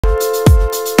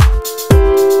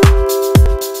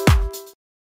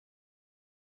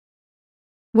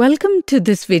Welcome to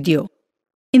this video.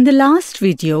 In the last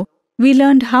video, we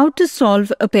learned how to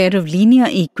solve a pair of linear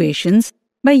equations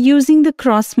by using the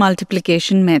cross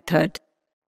multiplication method.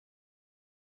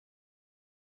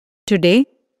 Today,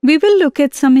 we will look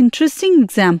at some interesting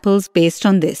examples based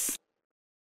on this.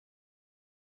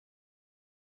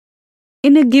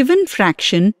 In a given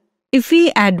fraction, if we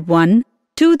add 1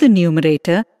 to the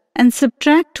numerator and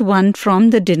subtract 1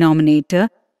 from the denominator,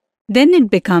 then it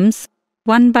becomes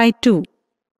 1 by 2.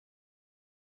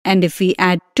 And if we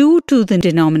add 2 to the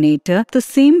denominator, the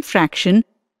same fraction,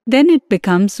 then it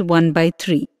becomes 1 by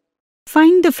 3.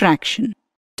 Find the fraction.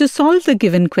 To solve the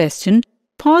given question,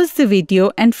 pause the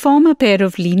video and form a pair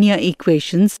of linear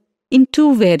equations in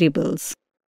two variables.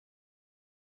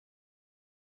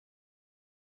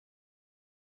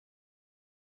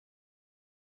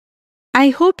 I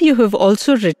hope you have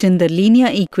also written the linear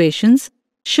equations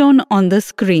shown on the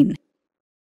screen.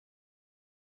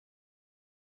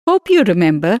 Hope you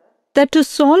remember that to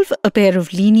solve a pair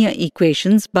of linear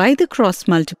equations by the cross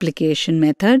multiplication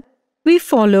method, we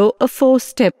follow a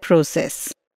 4-step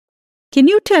process. Can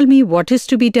you tell me what is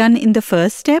to be done in the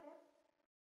first step?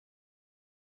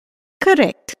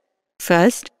 Correct.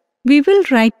 First, we will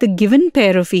write the given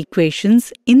pair of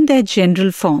equations in their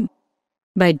general form.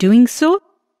 By doing so,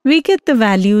 we get the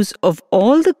values of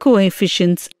all the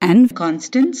coefficients and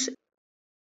constants.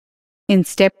 In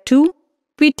step 2,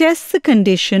 we test the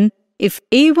condition if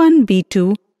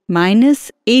a1b2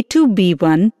 minus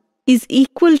a2b1 is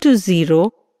equal to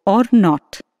 0 or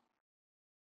not.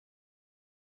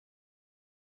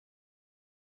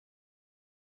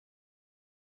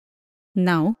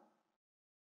 Now,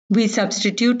 we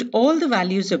substitute all the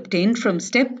values obtained from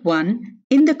step 1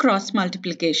 in the cross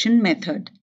multiplication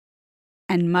method.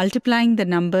 And multiplying the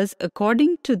numbers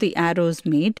according to the arrows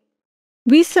made,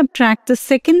 we subtract the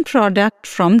second product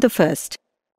from the first,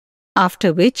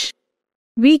 after which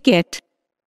we get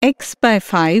x by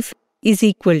 5 is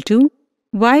equal to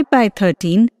y by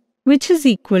 13, which is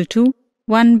equal to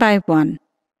 1 by 1.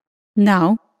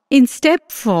 Now, in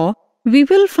step 4, we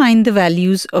will find the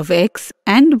values of x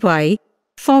and y,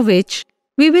 for which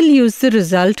we will use the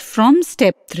result from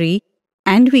step 3,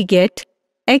 and we get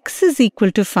x is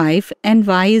equal to 5 and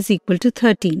y is equal to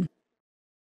 13.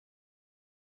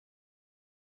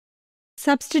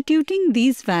 Substituting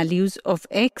these values of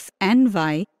x and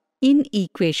y in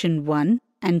equation 1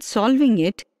 and solving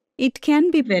it, it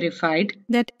can be verified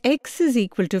that x is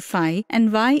equal to 5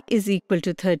 and y is equal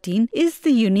to 13 is the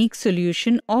unique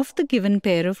solution of the given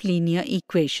pair of linear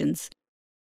equations.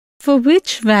 For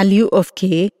which value of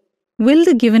k will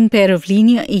the given pair of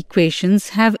linear equations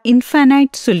have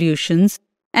infinite solutions,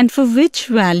 and for which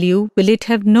value will it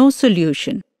have no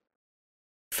solution?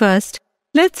 First,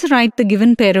 let's write the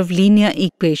given pair of linear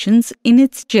equations in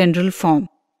its general form.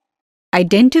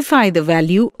 Identify the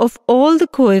value of all the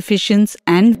coefficients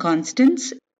and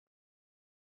constants.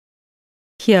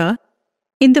 Here,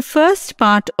 in the first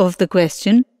part of the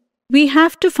question, we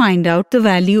have to find out the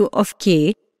value of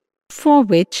k, for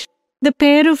which the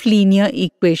pair of linear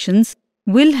equations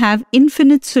will have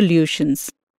infinite solutions.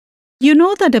 You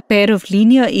know that a pair of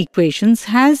linear equations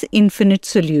has infinite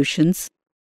solutions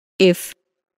if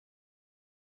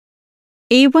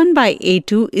a1 by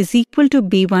a2 is equal to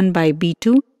b1 by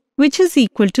b2, which is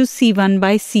equal to c1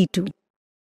 by c2.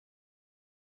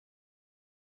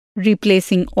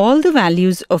 Replacing all the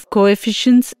values of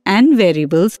coefficients and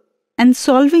variables and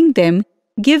solving them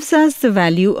gives us the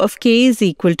value of k is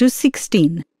equal to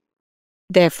 16.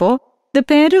 Therefore, the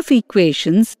pair of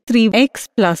equations 3x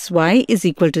plus y is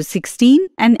equal to 16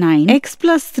 and 9x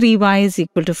plus 3y is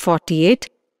equal to 48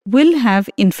 will have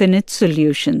infinite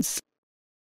solutions.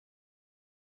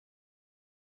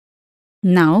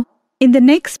 Now, in the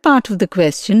next part of the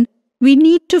question, we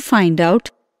need to find out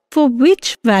for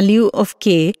which value of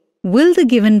k will the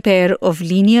given pair of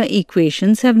linear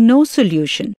equations have no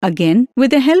solution, again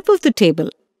with the help of the table.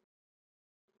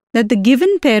 That the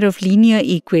given pair of linear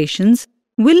equations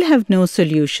will have no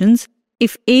solutions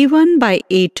if a1 by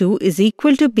a2 is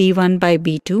equal to b1 by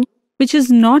b2, which is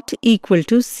not equal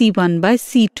to c1 by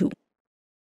c2.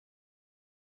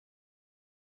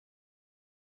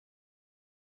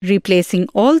 Replacing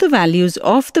all the values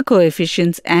of the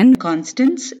coefficients and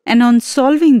constants, and on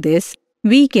solving this,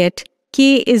 we get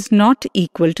k is not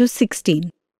equal to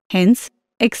 16. Hence,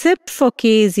 except for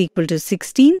k is equal to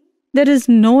 16, there is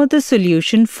no other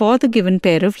solution for the given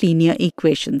pair of linear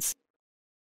equations.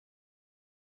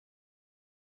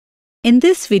 In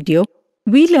this video,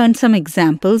 we learned some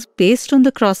examples based on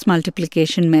the cross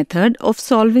multiplication method of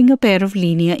solving a pair of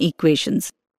linear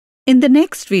equations. In the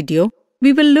next video,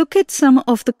 We will look at some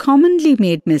of the commonly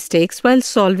made mistakes while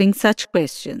solving such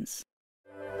questions.